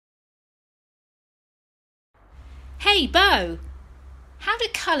Hey Beau, how do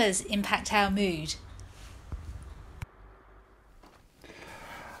colours impact our mood?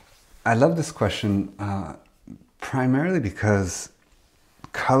 I love this question primarily because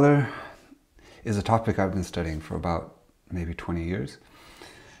color is a topic I've been studying for about maybe 20 years.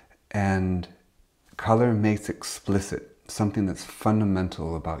 And color makes explicit something that's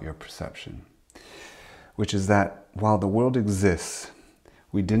fundamental about your perception, which is that while the world exists,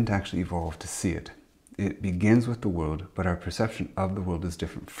 we didn't actually evolve to see it. It begins with the world, but our perception of the world is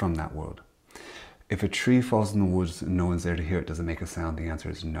different from that world. If a tree falls in the woods and no one's there to hear it, does it make a sound? The answer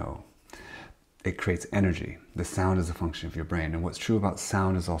is no. It creates energy. The sound is a function of your brain. And what's true about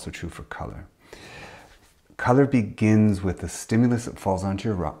sound is also true for color. Color begins with the stimulus that falls onto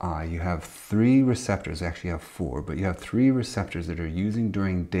your eye. You have 3 receptors, actually you have 4, but you have 3 receptors that are using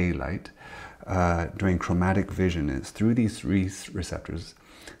during daylight, during chromatic vision. It's through these 3 receptors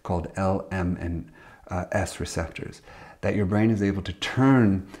called L, M, and S receptors that your brain is able to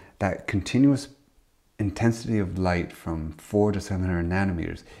turn that continuous intensity of light from 4 to 700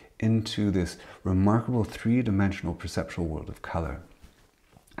 nanometers into this remarkable 3-dimensional perceptual world of color.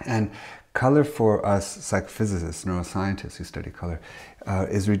 And color for us psychophysicists, neuroscientists who study color,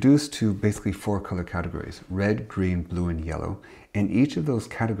 is reduced to basically 4 color categories: red, green, blue, and yellow. And each of those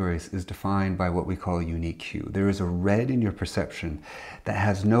categories is defined by what we call a unique hue. There is a red in your perception that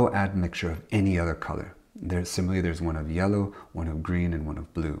has no admixture of any other color. Similarly, there's one of yellow, one of green, and one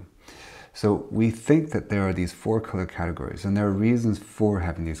of blue. So we think that there are these 4 color categories, and there are reasons for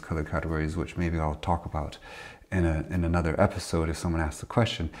having these color categories, which maybe I'll talk about in another episode if someone asks the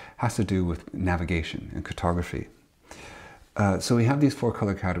question. It has to do with navigation and cartography. So we have these 4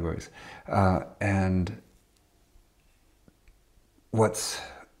 color categories, and what's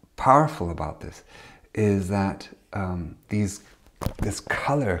powerful about this is that this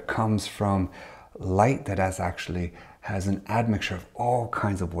color comes from light that has an admixture of all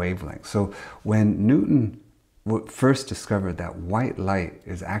kinds of wavelengths. So when Newton first discovered that white light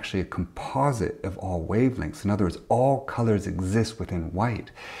is actually a composite of all wavelengths, in other words, all colors exist within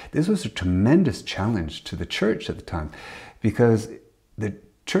white, this was a tremendous challenge to the church at the time, because the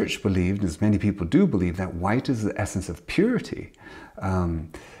church believed, as many people do believe, that white is the essence of purity.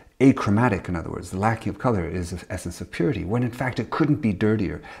 Achromatic, in other words, the lacking of color is the essence of purity, when in fact it couldn't be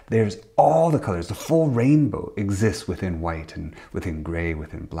dirtier. There's all the colors, the full rainbow exists within white and within gray,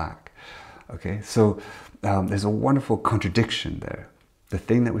 within black. Okay, so there's a wonderful contradiction there. The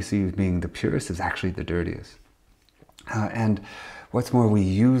thing that we see as being the purest is actually the dirtiest. And what's more, we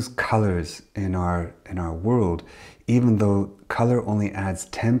use colors in our world, even though color only adds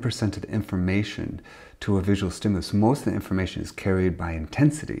 10% of the information to a visual stimulus. Most of the information is carried by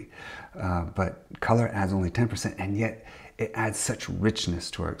intensity, but color adds only 10%, and yet it adds such richness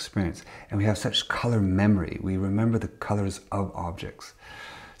to our experience. And we have such color memory. We remember the colors of objects.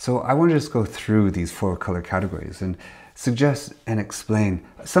 So I want to just go through these 4 color categories and suggest and explain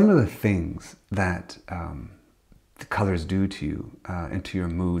some of the things that the colors do to you and to your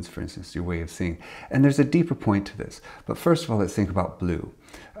moods, for instance, your way of seeing. And there's a deeper point to this. But first of all, let's think about blue.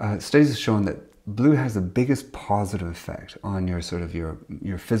 Studies have shown that blue has the biggest positive effect on your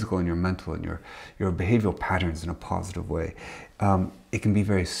your physical and your mental and your behavioral patterns in a positive way. It can be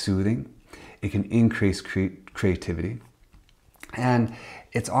very soothing. It can increase creativity. And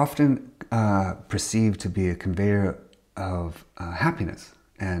it's often perceived to be a conveyor of happiness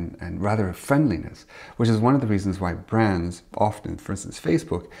and rather friendliness, which is one of the reasons why brands often, for instance,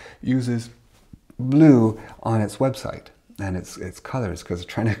 Facebook, uses blue on its website and its colors, because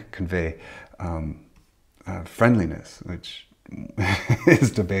it's trying to convey friendliness, which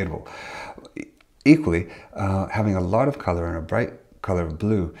is debatable. Equally, having a lot of color and a bright color of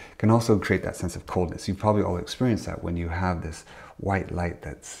blue can also create that sense of coldness. You've probably all experienced that when you have this white light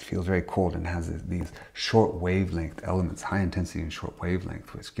that feels very cold and has these short wavelength elements, high intensity and short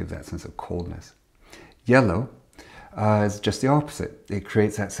wavelength, which gives that sense of coldness. Yellow is just the opposite. It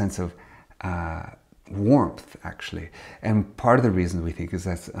creates that sense of warmth, actually. And part of the reason we think is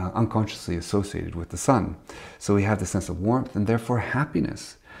that's unconsciously associated with the sun. So we have the sense of warmth and therefore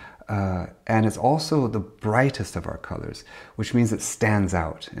happiness. And it's also the brightest of our colors, which means it stands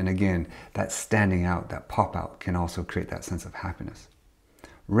out. And again, that standing out, that pop out, can also create that sense of happiness.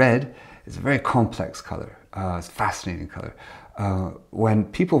 Red is a very complex color. It's a fascinating color. When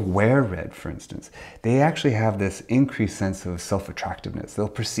people wear red, for instance, they actually have this increased sense of self-attractiveness. They'll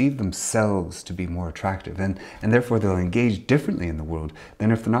perceive themselves to be more attractive, and therefore they'll engage differently in the world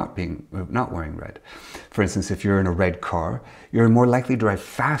than if they're not wearing red. For instance, if you're in a red car, you're more likely to drive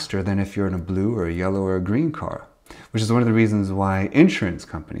faster than if you're in a blue or a yellow or a green car. which is one of the reasons why insurance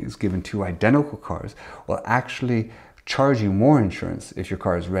companies, given two identical cars, will actually charge you more insurance if your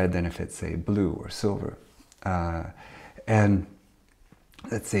car is red than if it's, say, blue or silver. And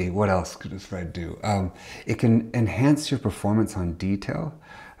let's see, what else could this red do? It can enhance your performance on detail.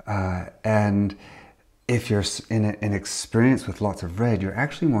 And if you're in an experience with lots of red, you're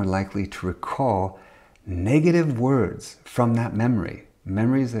actually more likely to recall negative words from that memory.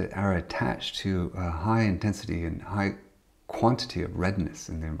 Memories that are attached to a high intensity and high quantity of redness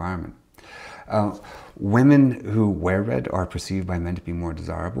in the environment. Women who wear red are perceived by men to be more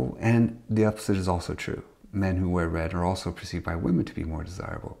desirable, and the opposite is also true. Men who wear red are also perceived by women to be more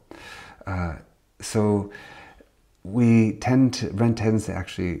desirable. So red tends to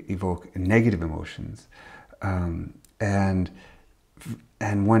actually evoke negative emotions. And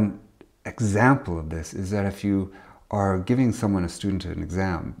one example of this is that if you are giving someone, a student, an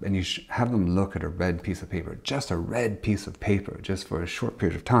exam, and you have them look at a red piece of paper, just a red piece of paper, just for a short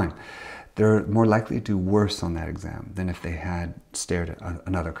period of time, they're more likely to do worse on that exam than if they had stared at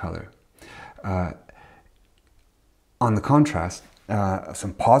another color. On the contrast,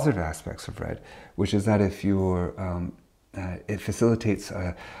 some positive aspects of red, which is that if you're, it facilitates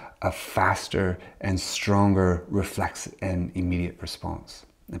a faster and stronger reflex and immediate response,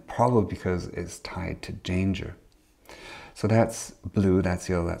 and probably because it's tied to danger. So that's blue, that's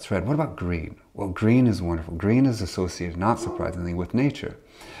yellow, that's red. What about green? Well, green is wonderful. Green is associated, not surprisingly, with nature.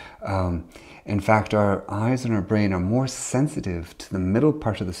 In fact, our eyes and our brain are more sensitive to the middle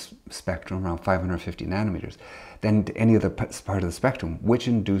part of the spectrum, around 550 nanometers, than to any other part of the spectrum, which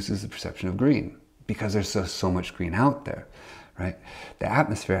induces the perception of green, because there's so much green out there, right? The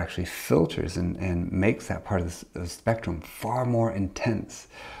atmosphere actually filters and makes that part of the spectrum far more intense.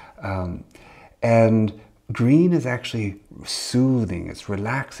 And green is actually soothing, it's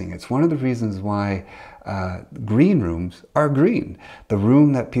relaxing. It's one of the reasons why green rooms are green. The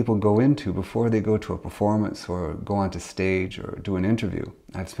room that people go into before they go to a performance or go onto stage or do an interview.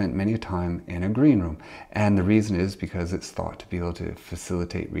 I've spent many a time in a green room. And the reason is because it's thought to be able to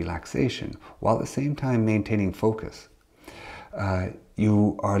facilitate relaxation while at the same time maintaining focus.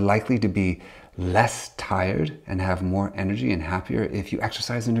 You are likely to be less tired and have more energy and happier if you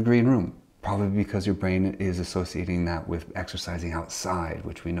exercise in a green room. Probably because your brain is associating that with exercising outside,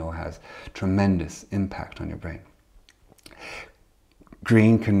 which we know has tremendous impact on your brain.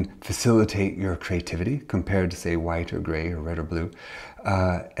 Green can facilitate your creativity compared to, say, white or gray or red or blue.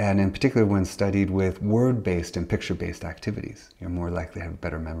 And in particular, when studied with word-based and picture-based activities, you're more likely to have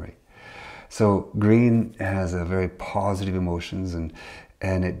better memory. So green has a very positive emotions, and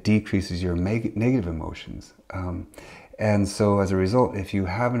it decreases your negative emotions. And so as a result, if you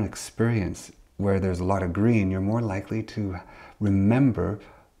have an experience where there's a lot of green, you're more likely to remember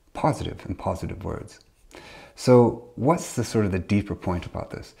positive words. So what's the sort of the deeper point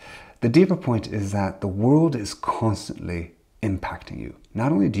about this? The deeper point is that the world is constantly impacting you.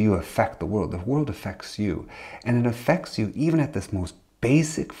 Not only do you affect the world affects you. And it affects you even at this most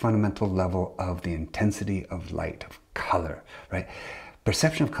basic fundamental level of the intensity of light, of color, right?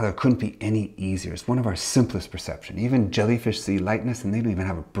 Perception of color couldn't be any easier. It's one of our simplest perception. Even jellyfish see lightness and they don't even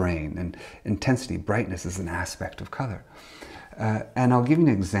have a brain. And intensity, brightness is an aspect of color. And I'll give you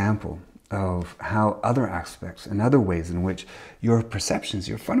an example of how other aspects and other ways in which your perceptions,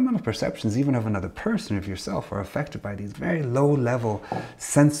 your fundamental perceptions, even of another person, of yourself, are affected by these very low-level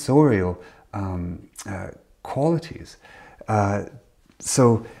sensorial qualities.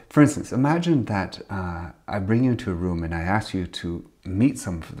 So, for instance, imagine that I bring you into a room and I ask you to meet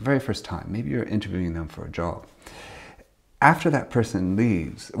someone for the very first time. Maybe you're interviewing them for a job. After that person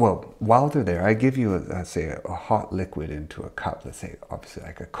leaves, well, while they're there, I give you, let's say, a hot liquid into a cup, let's say, obviously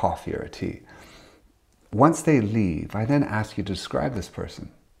like a coffee or a tea. Once they leave, I then ask you to describe this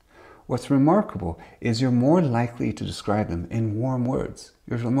person. What's remarkable is you're more likely to describe them in warm words.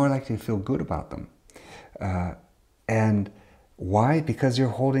 You're more likely to feel good about them. And why? Because you're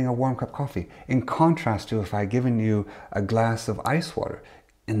holding a warm cup of coffee. In contrast to if I'd given you a glass of ice water,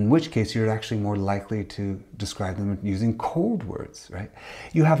 in which case you're actually more likely to describe them using cold words, right?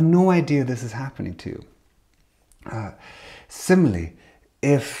 You have no idea this is happening to you. Similarly,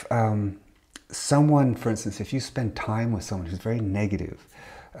 if someone, for instance, if you spend time with someone who's very negative,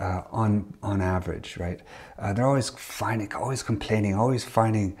 on average, right? They're always complaining, always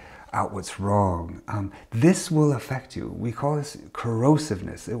finding out what's wrong. This will affect you. We call this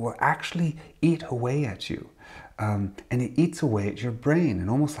corrosiveness. It will actually eat away at you. And it eats away at your brain in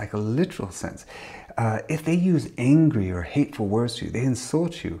almost like a literal sense. If they use angry or hateful words to you, they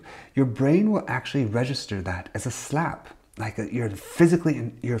insult you, your brain will actually register that as a slap. Like you're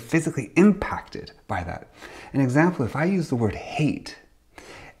physically impacted by that. An example, if I use the word hate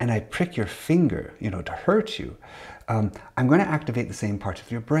and I prick your finger, to hurt you, I'm going to activate the same parts of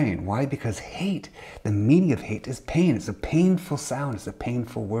your brain. Why? Because hate, the meaning of hate is pain. It's a painful sound. It's a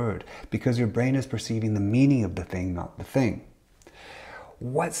painful word because your brain is perceiving the meaning of the thing, not the thing.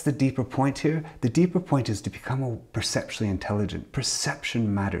 What's the deeper point here? The deeper point is to become perceptually intelligent.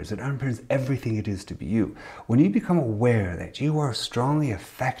 Perception matters. It underpins everything it is to be you. When you become aware that you are strongly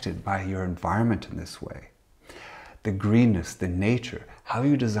affected by your environment in this way, the greenness, the nature, how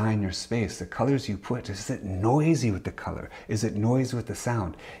you design your space, the colors you put, is it noisy with the color? Is it noisy with the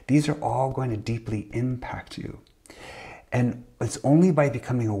sound? These are all going to deeply impact you. And it's only by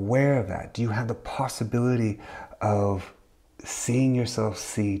becoming aware of that do you have the possibility of seeing yourself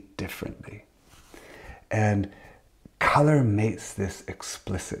see differently. And color makes this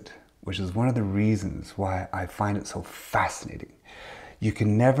explicit, which is one of the reasons why I find it so fascinating. You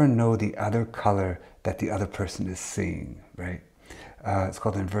can never know the other color that the other person is seeing, right? It's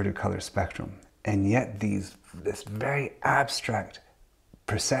called the inverted color spectrum. And yet this very abstract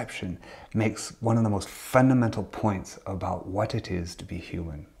perception makes one of the most fundamental points about what it is to be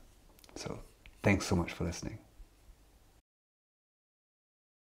human. So thanks so much for listening.